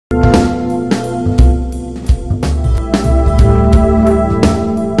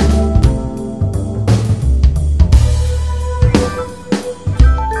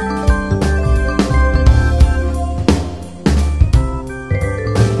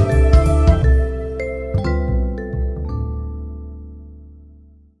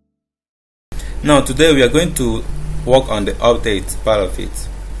Now today we are going to work on the update part of it.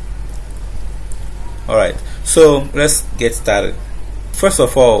 Alright, so let's get started. First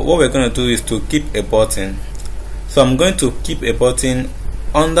of all, what we're going to do is to keep a button. So I'm going to keep a button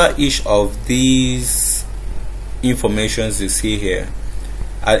under each of these informations you see here,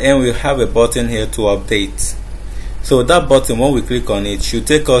 and then we'll have a button here to update. So that button, when we click on it, should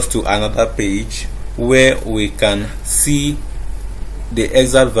take us to another page where we can see the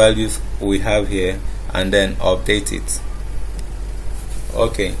exact values we have here and then update it.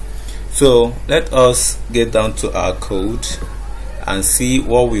 Okay, so let us get down to our code and see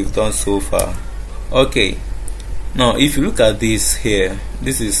what we've done so far. Okay, now if you look at this here,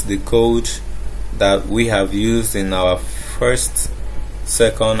 this is the code that we have used in our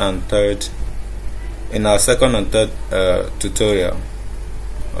second and third tutorial.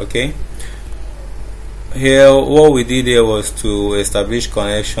 Okay, here what we did here was to establish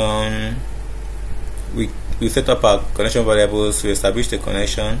connection. We set up our connection variables, we established the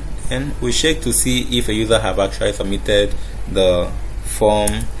connection, and we check to see if a user have actually submitted the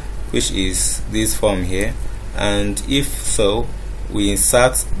form, which is this form here, and if so, we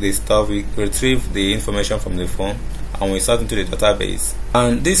insert the stuff, we retrieve the information from the form and we insert into the database.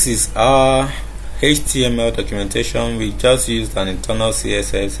 And this is our HTML documentation. We just used an internal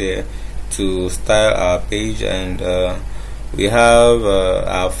CSS here to style our page, and we have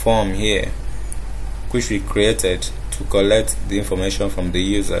our form here which we created to collect the information from the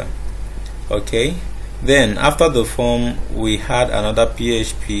user. Okay, then after the form we had another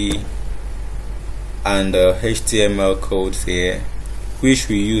PHP and HTML codes here which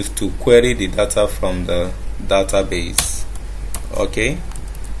we use to query the data from the database. Okay,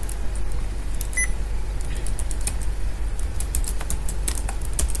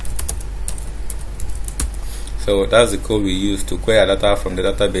 so that's the code we use to query data from the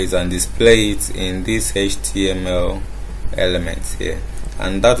database and display it in these HTML elements here,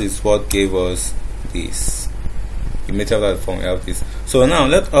 and that is what gave us this. The material form helped this. So now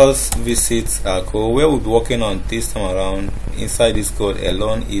let us visit our code. Where we'll be working on this time around inside this code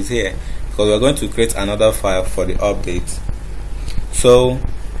alone is here, because we're going to create another file for the update. So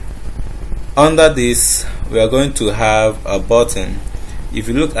under this we are going to have a button. If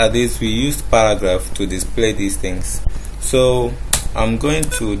you look at this, we used paragraph to display these things. So I'm going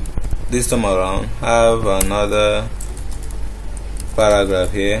to this time around have another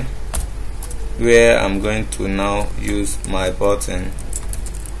paragraph here where I'm going to now use my button.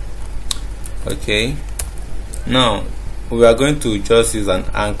 Okay, now we are going to just use an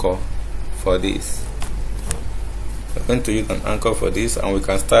anchor for this. We're going to use an anchor for this, and we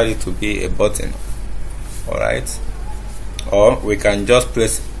can start it to be a button. Alright, or we can just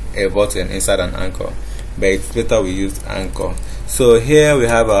place a button inside an anchor, but it's better we use anchor. So here we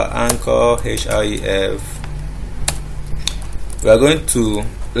have our anchor, href. We are going to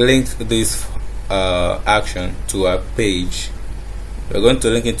link this action to a page. We're going to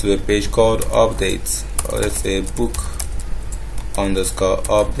link it to a page called updates, or let's say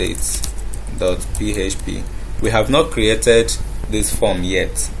book_updates.php. We have not created this form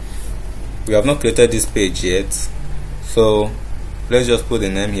yet. We have not created this page yet. So let's just put the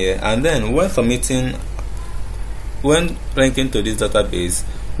name here, and then when linking to this database,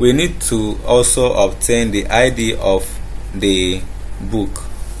 we need to also obtain the ID of the book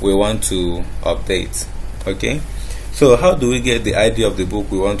we want to update. Okay, so how do we get the ID of the book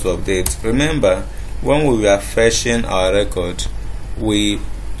we want to update? Remember, when we were fetching our record, we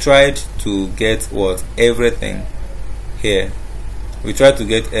tried to get everything here. We tried to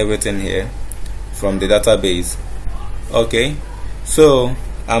get everything here from the database. Okay, so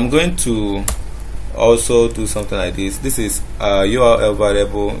I'm going to also do something like this. This is a URL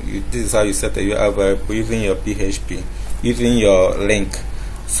variable. This is how you set a URL variable using your PHP, using your link.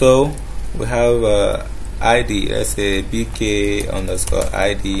 So we have ID, let's say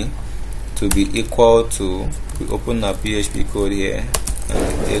bk_id to be equal to, we open our PHP code here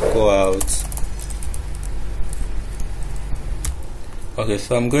and echo out. Okay,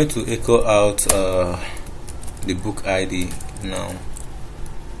 so I'm going to echo out the book ID now.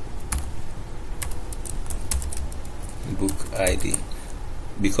 Book ID,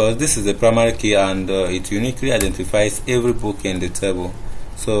 because this is the primary key and it uniquely identifies every book in the table,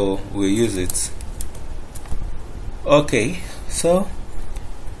 so we use it. Okay, so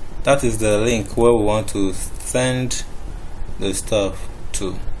that is the link where we want to send the stuff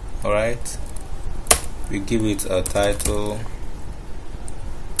to. Alright, we give it a title.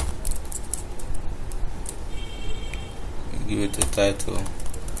 Give it a title.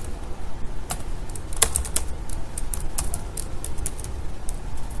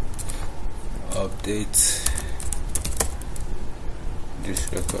 update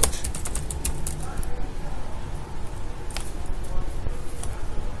this record.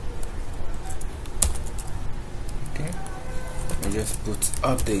 Okay, I just put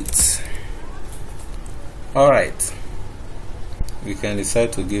updates. Alright, we can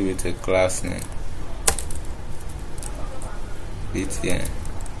decide to give it a class name, btn.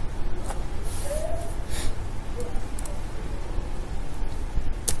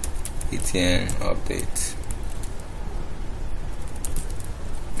 btn update,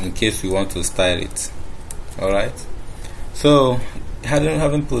 in case we want to style it. Alright, so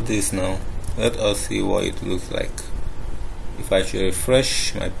having put this now, let us see what it looks like. If I should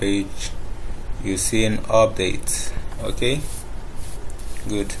refresh my page, you see an update. Okay,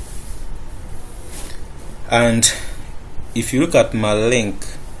 good. And if you look at my link,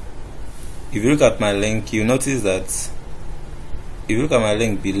 you notice that if you look at my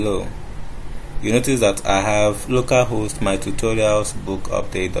link below, you notice that I have localhost my tutorials book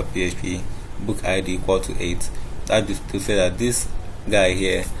update.php book ID equal to 8. That is to say that this guy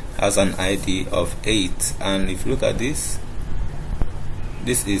here has an ID of 8, and if you look at this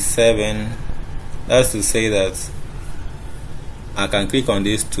is 7. That's to say that I can click on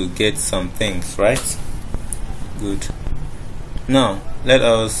this to get some things, right? Good. Now let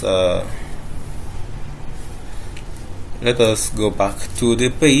us go back to the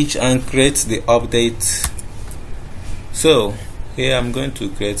page and create the update. So here I'm going to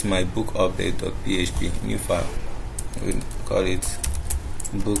create my book update.php new file. We call it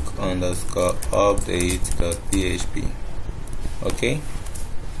book_update.php. okay,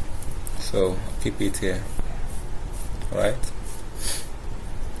 so keep it here. Alright,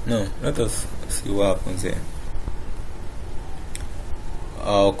 now let us see what happens here.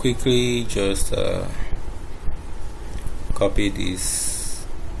 I'll quickly just copy this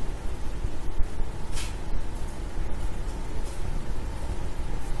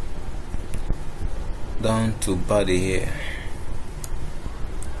down to body here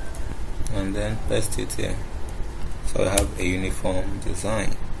and then paste it here, so I have a uniform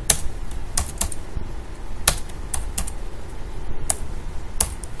design.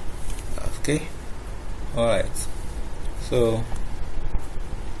 Okay, alright, so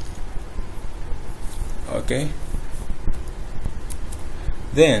okay,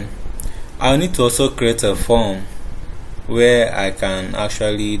 then I'll need to also create a form where I can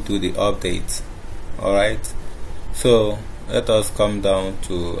actually do the update. Alright, so let us come down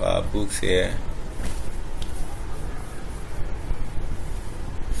to our books here.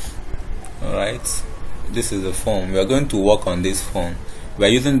 Alright, this is the form. We are going to work on this form. We are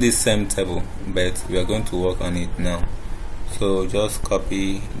using this same table, but we are going to work on it now. So just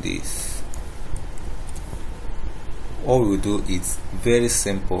copy this. All we do is very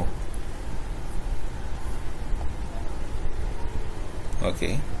simple.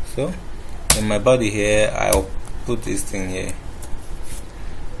 Okay, so in my body here, I'll put this thing here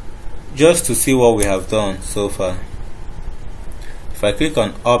just to see what we have done so far. If I click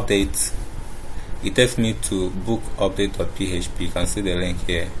on update, it takes me to book update.php. You can see the link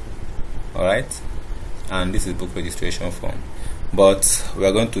here. Alright, and this is book registration form, but we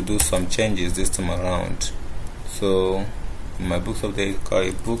are going to do some changes this time around. So in my books update, call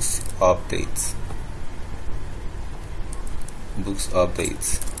it books update. Books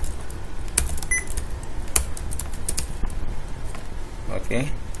update. Okay,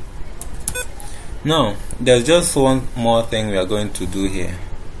 now there's just one more thing we are going to do here,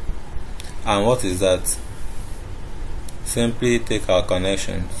 and what is that? Simply take our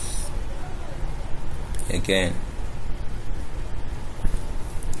connections again.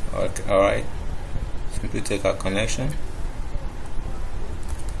 Okay, alright, simply take our connection,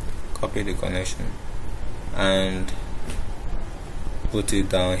 copy the connection and put it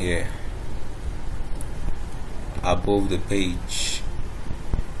down here above the page.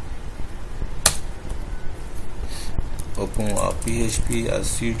 Open our PHP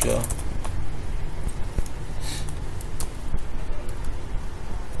as usual.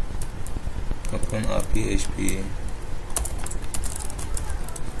 Open our PHP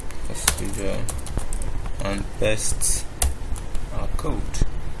as usual and paste our code.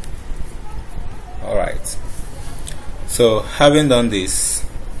 Alright, so having done this,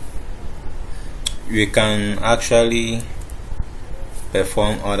 we can actually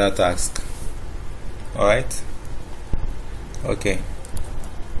perform other tasks. Alright, okay,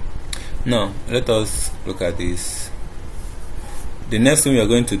 now let us look at this. The next thing we are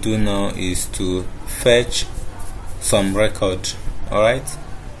going to do now is to fetch some record. Alright,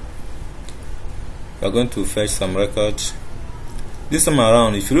 we are going to fetch some record, This time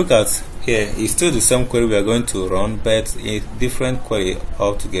around, if you look at here, it's still the same query we are going to run, but a different query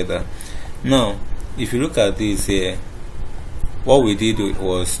altogether. Now if you look at this here, what we did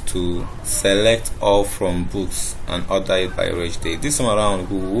was to select all from books and order it by reg date. This time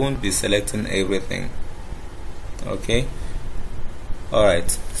around we won't be selecting everything. Okay,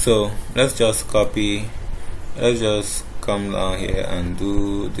 alright, so let's just copy, let's just come down here and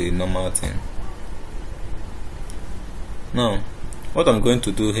do the normal thing. Now what I'm going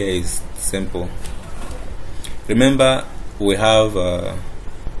to do here is simple. Remember we have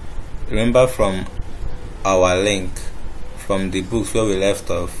remember from our link from the books where we left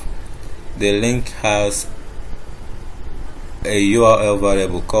off, the link has a URL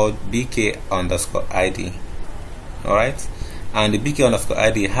variable called bk_id. Alright, and the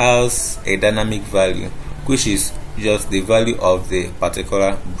bk_id has a dynamic value which is just the value of the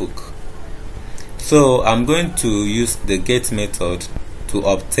particular book. So I'm going to use the get method to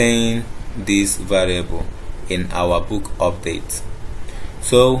obtain this variable in our book update.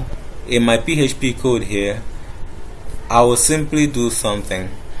 So in my PHP code here, I will simply do something,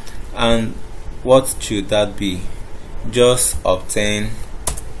 and what should that be? Just obtain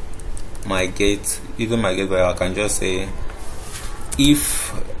my get. Using my get variable, I can just say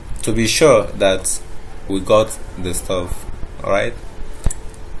if, to be sure that we got the stuff. Alright,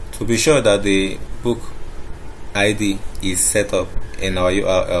 to be sure that the book ID is set up in our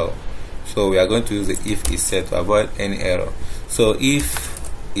URL, so we are going to use the if is set to avoid any error. So if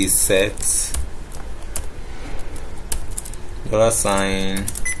is set $_gate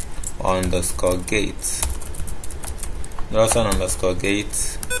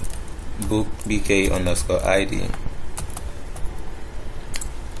 $_gate book bk_id,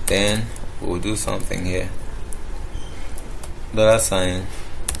 then we'll do something here.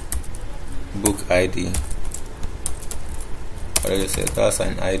 $book ID, what did I say?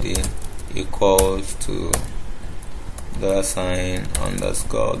 $ID equals to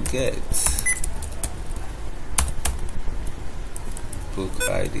 $_get book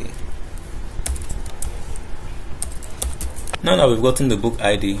ID. Now that we've gotten the book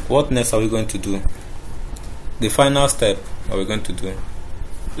ID, what next are we going to do? The final step that we're going to do,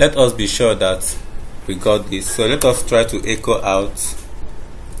 let us be sure that we got this. So let us try to echo out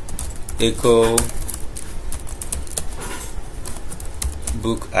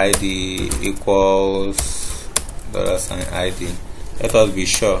book ID equals $ID. Let us be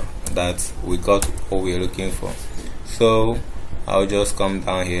sure that we got what we're looking for. So I'll just come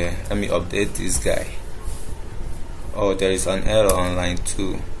down here, let me update this guy. Oh, there is an error on line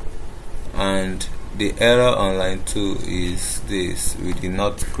 2, and the error on line 2 is this: we did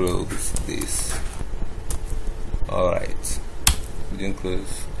not close this. Alright, we didn't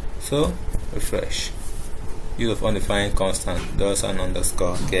close, so refresh. Use of undefined constant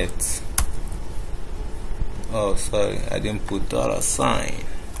 $_get. Oh sorry, I didn't put $.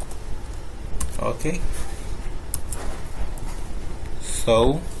 Okay,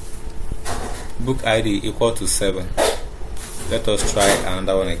 so book ID equal to 7. Let us try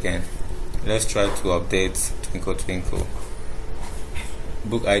another one again. Let's try to update twinkle twinkle.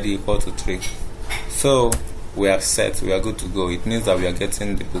 Book ID equal to 3. So we are set, we are good to go. It means that we are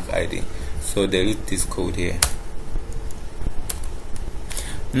getting the book ID. So delete this code here.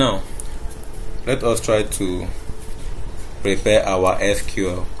 Now let us try to prepare our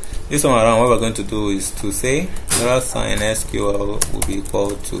SQL. This time around, what we're going to do is to say $SQL will be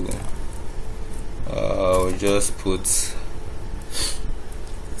equal to we'll just put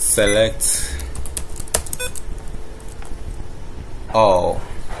select all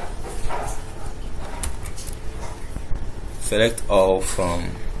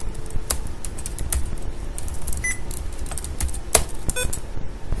from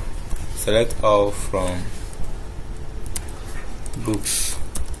books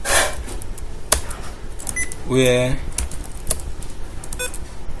where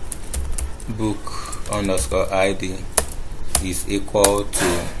book_ID is equal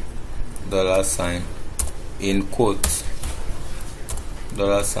to $ in quotes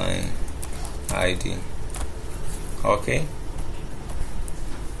 $ID. Okay,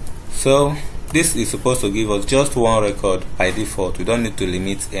 so this is supposed to give us just one record by default. We don't need to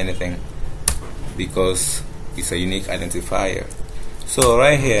limit anything because it's a unique identifier. So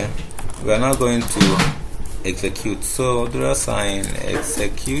right here we are now going to execute. So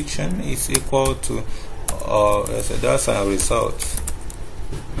 $execution is equal to let's say $result.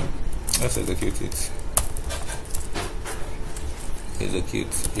 Let's execute it.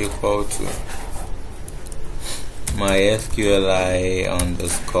 Execute equal to my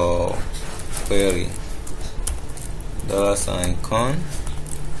SQLi_query $con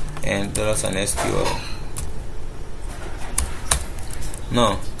and $SQL.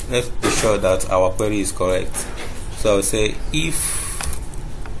 Now let's be sure that our query is correct. So I'll say if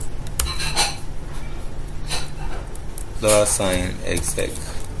 $exec,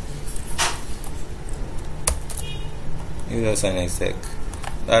 $exec,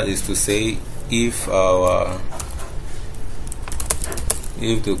 that is to say if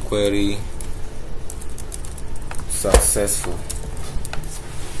the query successful,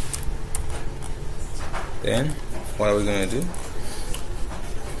 then what are we going to do?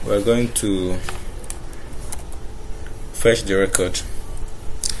 We're going to fetch the record.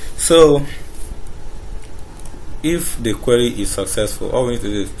 So if the query is successful, all we need to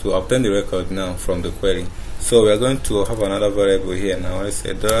do is to obtain the record now from the query. So we are going to have another variable here now. Let's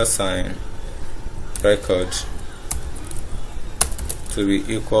say $record to be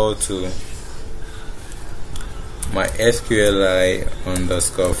equal to my SQLi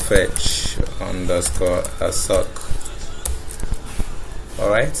underscore fetch underscore assoc.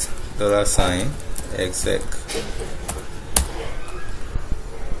 Alright, $exec.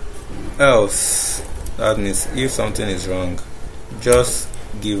 Else, that means if something is wrong, just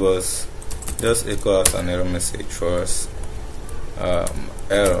echo out an error message for us.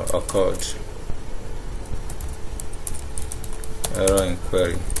 Error occurred, error in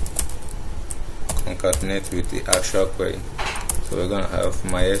query, concatenate with the actual query. So we're gonna have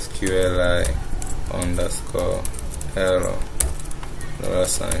MySQLi underscore error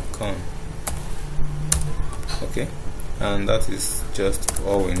 $con. Okay, and that is just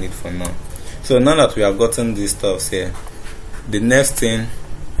all we need for now. So now that we have gotten these stuffs here, the next thing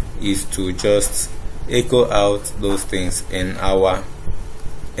is to just echo out those things in our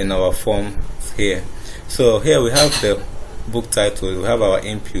form here. So here we have the book title, we have our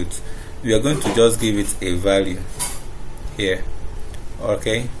input. We are going to just give it a value here.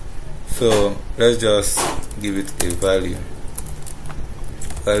 Okay, so let's just give it a value.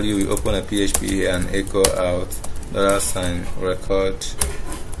 We open a PHP here and echo out $record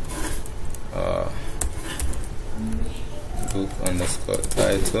book underscore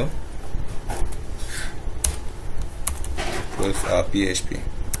title, close our PHP.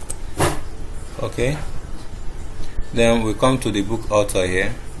 Okay, then we come to the book author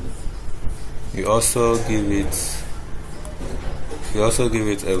here. We also give it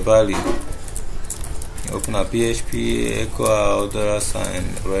a value. Open a PHP, echo out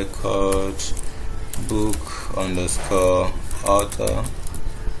 $record book underscore author,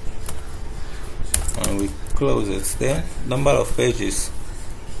 and we close it. Then number of pages,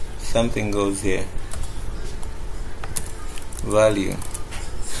 something goes here. Value,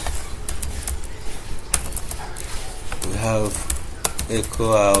 we have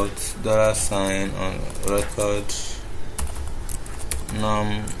echo out $on record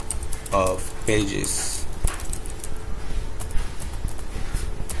num of pages.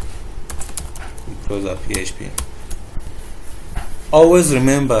 We close our PHP. Always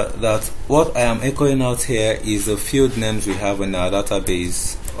remember that what I am echoing out here is the field names we have in our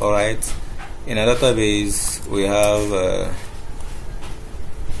database. Alright, in our database we have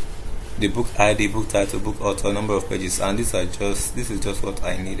the book ID, book title, book author, number of pages, and this is just what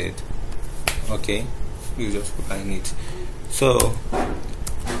I needed. Okay, this is just what I need. So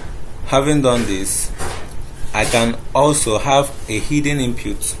having done this, I can also have a hidden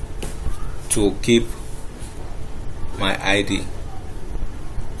input to keep my ID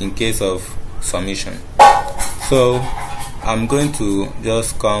in case of submission. So I'm going to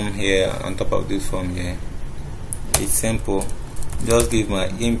just come here on top of this form here. It's simple. Just give my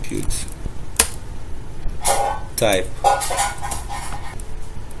input type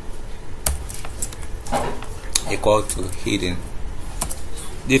equal to hidden.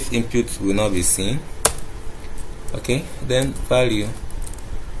 This input will not be seen. Okay, then value,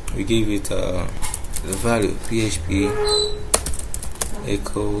 we give it the value PHP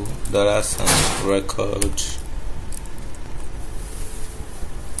echo $record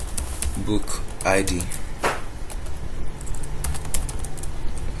book ID.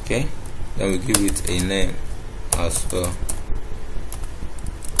 Okay, then we give it a name as well.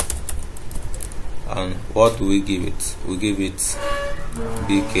 And what do we give it? We give it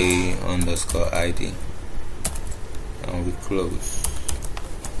bk underscore ID, and we close.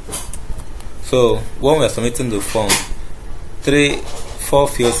 So when we are submitting the form, 4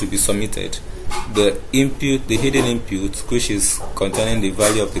 fields will be submitted. The input, the hidden input, which is containing the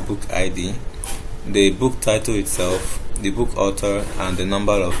value of the book ID, the book title itself, the book author, and the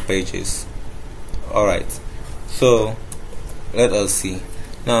number of pages. Alright, so let us see.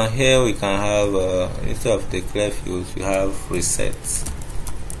 Now here we can have instead of declare fields, we have reset.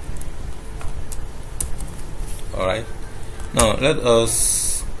 Alright, now let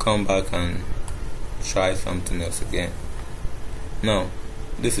us come back and try something else again. Now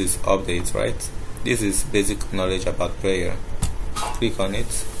this is update, right? This is basic knowledge about prayer. Click on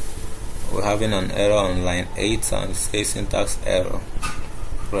it. We're having an error on line 8 and say syntax error.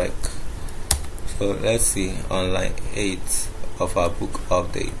 Correct. So let's see on line 8 of our book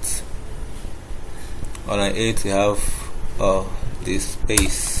update. On line 8 we have this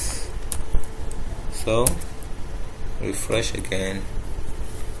space. So refresh again.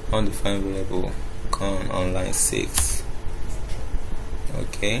 Undefined variable come on line 6.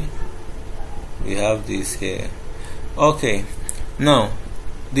 Okay, we have this here. Okay, now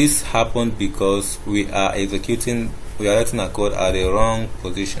this happened because we are writing a code at the wrong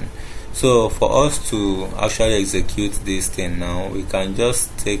position. So for us to actually execute this thing now, we can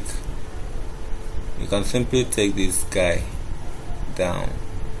simply take this guy down,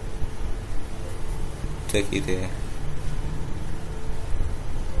 take it there,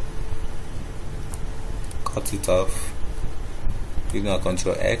 cut it off, using our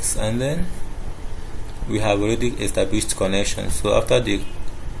Control X, and then we have already established connection. So after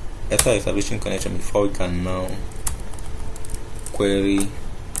establishing connection, before we can now query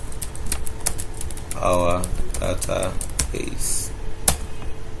our database.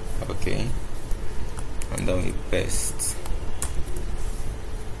 Okay, and then we paste.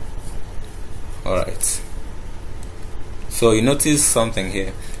 Alright, so you notice something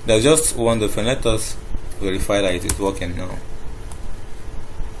here. There's just one difference. Let us verify that it is working now.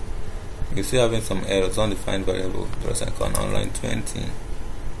 You see having some errors. Undefined variable icon on line 20.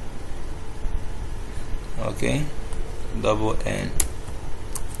 Okay, double N.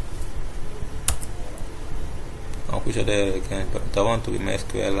 I'll push it there again, but I want to be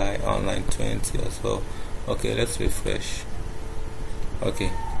MySQL on line 20 as well. Okay, let's refresh. Okay,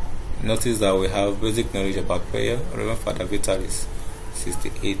 notice that we have basic knowledge about prayer. Remember Father Vitalis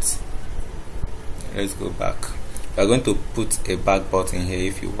 68. Let's go back. We are going to put a back button here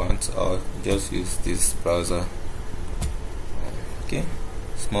if you want, or just use this browser. Okay,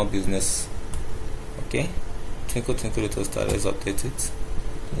 small business. Okay, twinkle twinkle little star. Let's update it.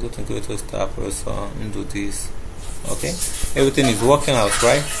 Twinkle twinkle little star. Press on. Undo this. Okay, everything is working out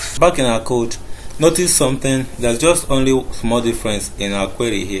right. Back in our code, notice something. There's just only small difference in our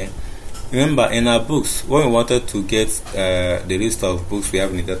query here. Remember, in our books, when we wanted to get the list of books we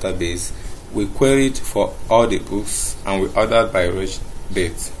have in the database, we queried for all the books and we ordered by which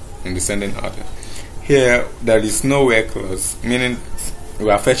date in descending order. Here there is no where clause, meaning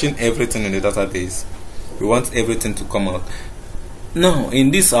we are fetching everything in the database. We want everything to come out. Now in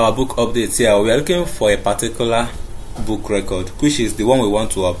this our book updates here, we are looking for a particular book record, which is the one we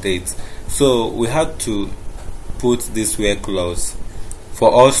want to update. So we had to put this where clause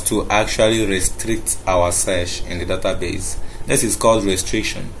for us to actually restrict our search in the database. This is called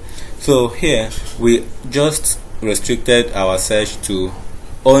restriction. So here we just restricted our search to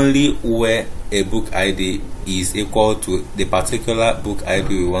only where a book ID is equal to the particular book ID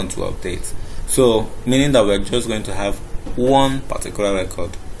we want to update. So meaning that we're just going to have one particular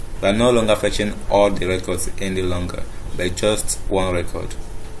record. We are no longer fetching all the records any longer, but just one record.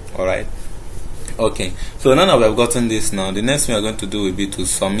 Alright. Okay, so now that we have gotten this, now the next thing we are going to do will be to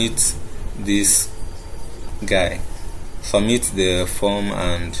submit this guy. Submit the form,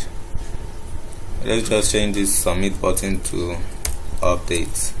 and let's just change this submit button to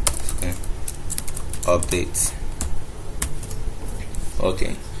update. Okay. Update.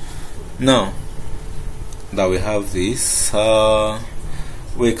 Okay, now that we have this,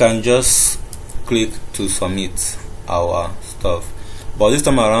 we can just click to submit our stuff, but this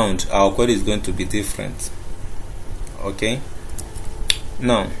time around our query is going to be different. Okay,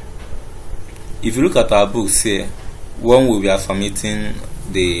 now if you look at our books here, when we were submitting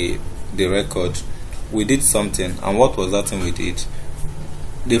the record, we did something. And what was that thing we did?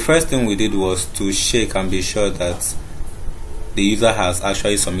 The first thing we did was to check and be sure that the user has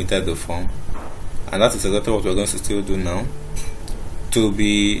actually submitted the form, and that is exactly what we're going to still do now, to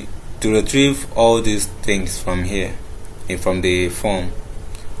retrieve all these things from here, from the form,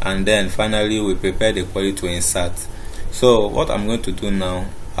 and then finally we prepare the query to insert. So what I'm going to do now,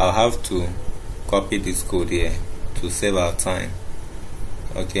 I'll have to copy this code here to save our time.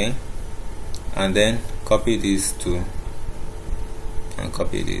 Okay, and then copy this too, and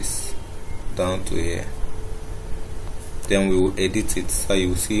copy this down to here. Then we will edit it so you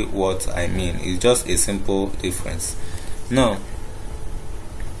will see what I mean. It's just a simple difference. Now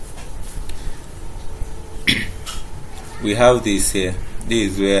we have this here.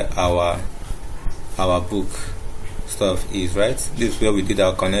 this is where our book stuff is, right? This is where we did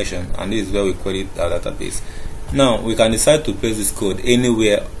our connection, and this is where we queried our database. Now we can decide to paste this code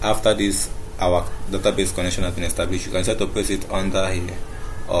anywhere after this our database connection has been established. You can decide to paste it under here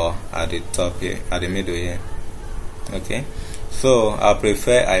or at the top here, at the middle here. Okay, so I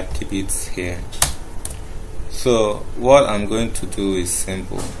prefer I keep it here. So what I'm going to do is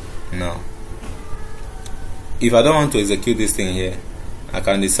simple. Now if I don't want to execute this thing here, I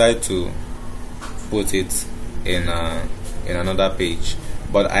can decide to put it in another page,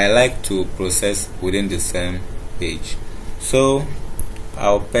 but I like to process within the same page, so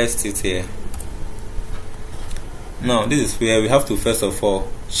I'll paste it here. Now this is where we have to first of all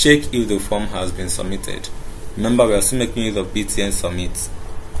check if the form has been submitted. Remember, we are still making use of btn submit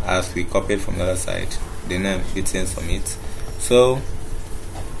as we copied from the other side, the name btn submit. So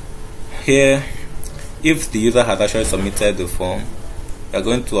here, if the user has actually submitted the form, we are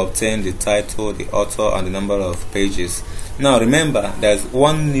going to obtain the title, the author, and the number of pages. Now remember, there's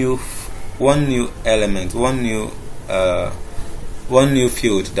one new element, one new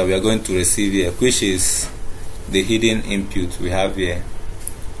field that we are going to receive here, which is the hidden input we have here,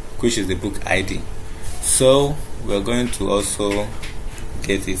 which is the book ID. So we are going to also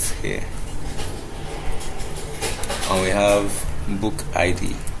get it here, and we have book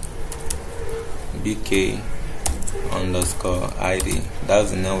ID, bk_id.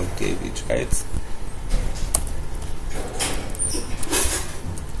 That's the name we gave it, right?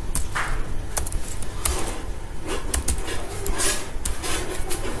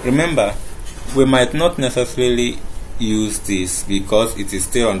 Remember, we might not necessarily use this because it is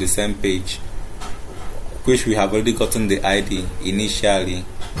still on the same page, which we have already gotten the ID initially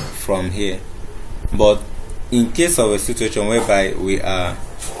from here. But in case of a situation whereby we are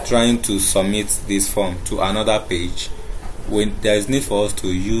trying to submit this form to another page, there is need for us to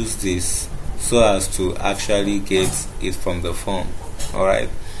use this so as to actually get it from the form. Alright,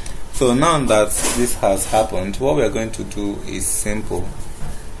 so now that this has happened, what we are going to do is simple.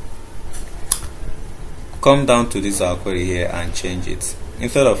 Come down to this our query here and change it.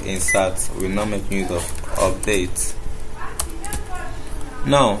 Instead of insert, we're now making use of update.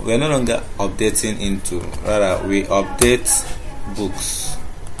 Now we're no longer updating into, rather we update books.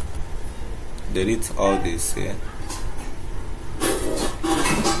 Delete all this here.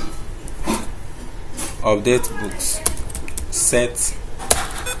 Update books. Set.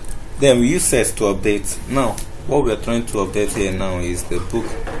 Then we use set to update. Now what we are trying to update here now is the book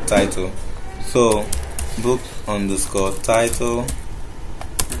title. So book_title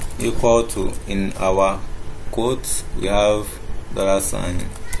equal to, in our quotes we have $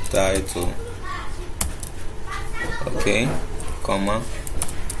 title, okay, comma,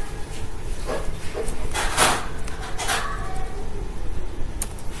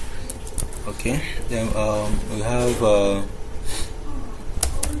 okay. Then we have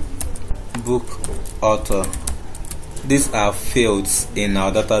book author. These are fields in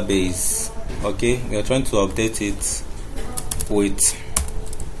our database. Okay, we are trying to update it with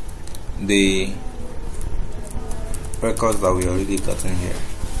the records that we already gotten here,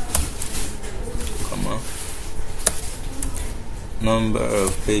 comma, number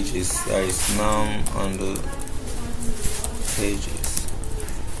of pages, there is none on the pages,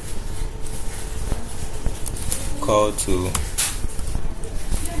 call to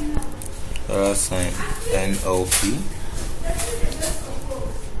 $NOP.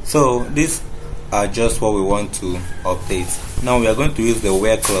 So these are just what we want to update. Now we are going to use the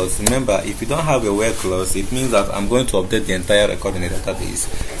where clause. Remember, if you don't have a where clause, it means that I'm going to update the entire record in the database.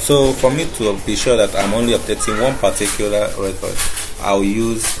 So for me to be sure that I'm only updating one particular record, I'll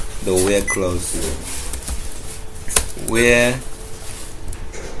use the where clause. Where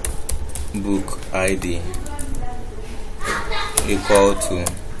book ID equal to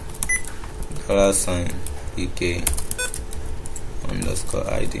 $BK_ID.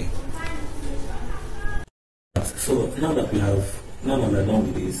 So now that we're done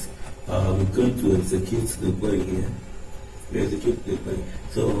with this, we're going to execute the query here. We execute the query.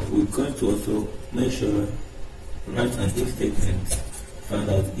 So we're going to also make sure, write an if statement, find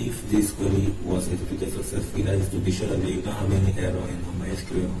out if this query was executed successfully. That is to be sure that you don't have any error in the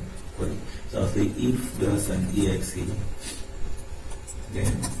MySQL query. So I'll say if there's an exe,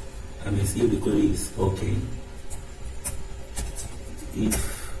 then I mean if the query is okay.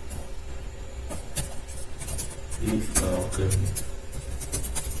 If okay,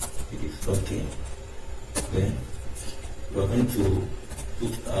 it is okay, then we're going to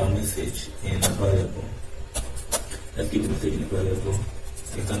put our message in a variable. Let's give the message in a variable,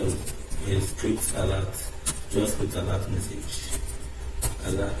 a kind of a strict alert, just put alert message.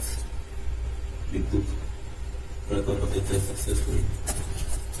 alert the book record updated successfully.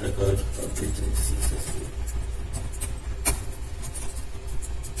 Record updated successfully.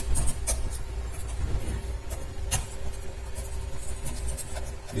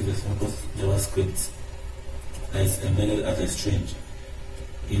 This is simple JavaScript that is embedded as a string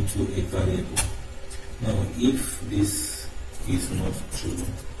into a variable. Now, if this is not true,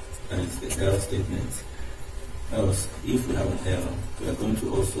 that is the error statement. Else, if we have an error, we are going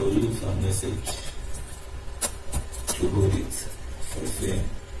to also use our message to hold it. So say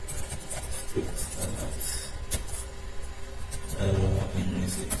script alert error in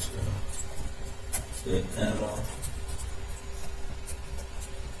message. Say error.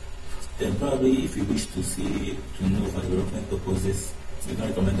 Then probably if you wish to see to know for development purposes, it's not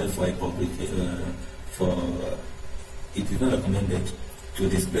recommended for a public it is not recommended to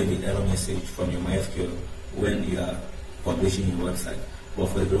display the error message from your MySQL when you are publishing your website. But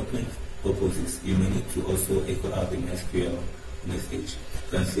for development purposes, you may need to also echo out the MySQL message.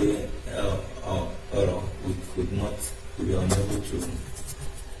 You can say error, we were unable to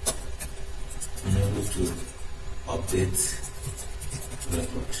update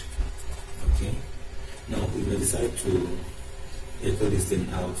record. Okay. Now we will decide to echo this thing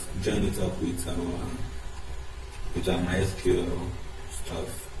out, join it up with our MySQL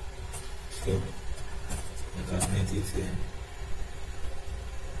stuff. So you can make it here.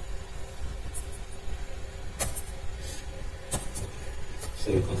 So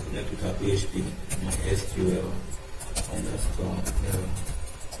you can connect with our PHP, MySQL _error.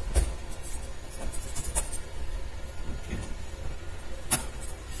 Okay.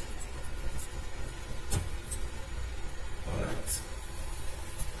 Alright.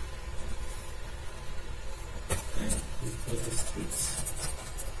 And we've got the scripts.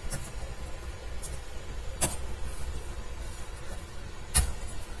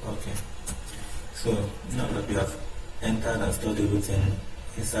 Okay. So now that we have entered and stored everything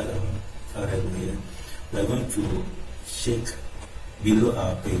inside our variable here, we are going to check below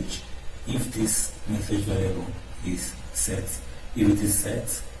our page if this message variable is set. If it is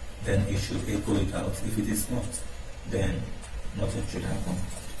set, then it should echo it out. If it is not, then nothing should happen.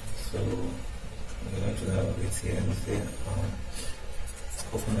 So we're going to have it here and say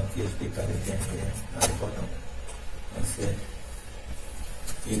open a PHP tag again here at the bottom and say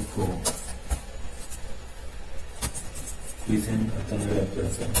echo within a ternary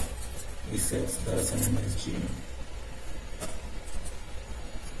operator is set that's an MSG.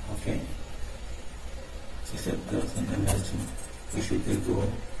 Okay, so set that's an MSG. We should echo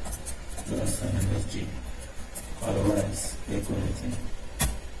that's an MSG. Otherwise, echo anything.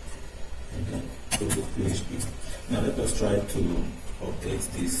 And then go to PHP. Now let us try to update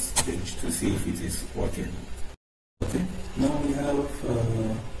this page to see if it is working. Okay, now we have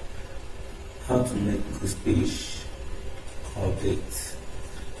how to make this page update.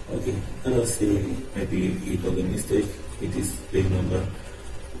 Okay, let us say maybe it was a mistake with this page number.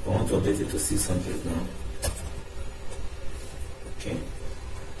 I want to update it to 600 now. Okay,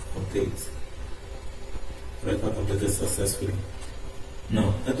 update. Record updated successfully.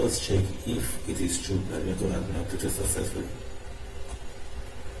 Now let us check if it is true that the record has been updated successfully.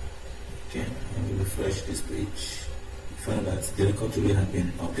 Okay, and we refresh this page. Find that the record really has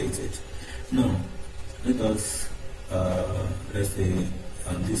been updated. Now let us let's say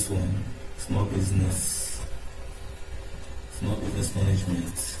on this one, small business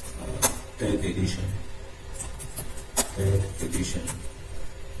management, third edition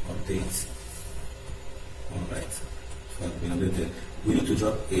update. Alright, so I've been updated. We need to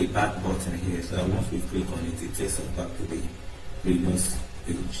drop a back button here, so that once we click on it, it takes us back to the previous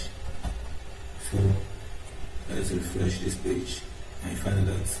page. So let's refresh this page and find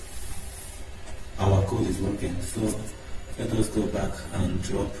that our code is working. So let us go back and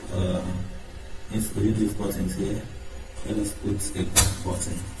drop within these buttons here. Let us put a back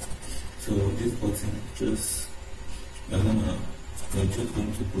button. So this button we're just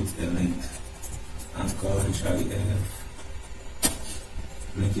going to put a link and call href,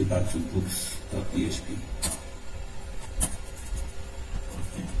 link it back to books.php.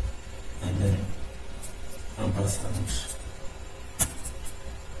 Okay, and then ampersand.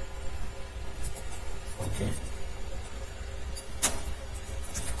 Okay,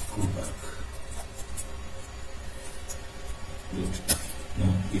 go back. Good.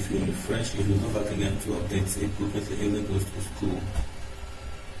 Now, if you refresh, if you go back again to update it, because Ella goes to school,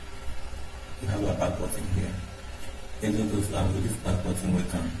 you have a back button here. Ella goes with this back button, we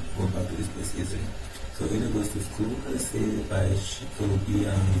can go back to this place easily. So Ella goes to school, let's say by Shikobi,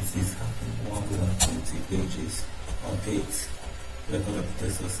 and it is having 120 pages. Update. recorded the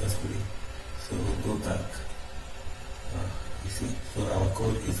test successfully. So go back. You see, so our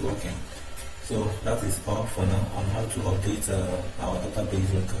code is working. So that is all for now on how to update our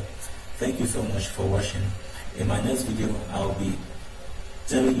database record. Thank you so much for watching. In my next video, I'll be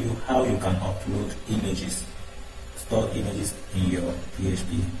telling you how you can upload images, store images in your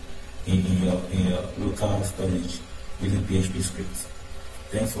PHP, in your local storage using PHP scripts.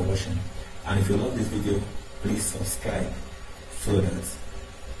 Thanks for watching. And if you love this video, please subscribe so that,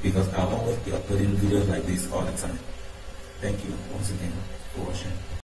 because I'll always be uploading videos like this all the time. Thank you once again for watching.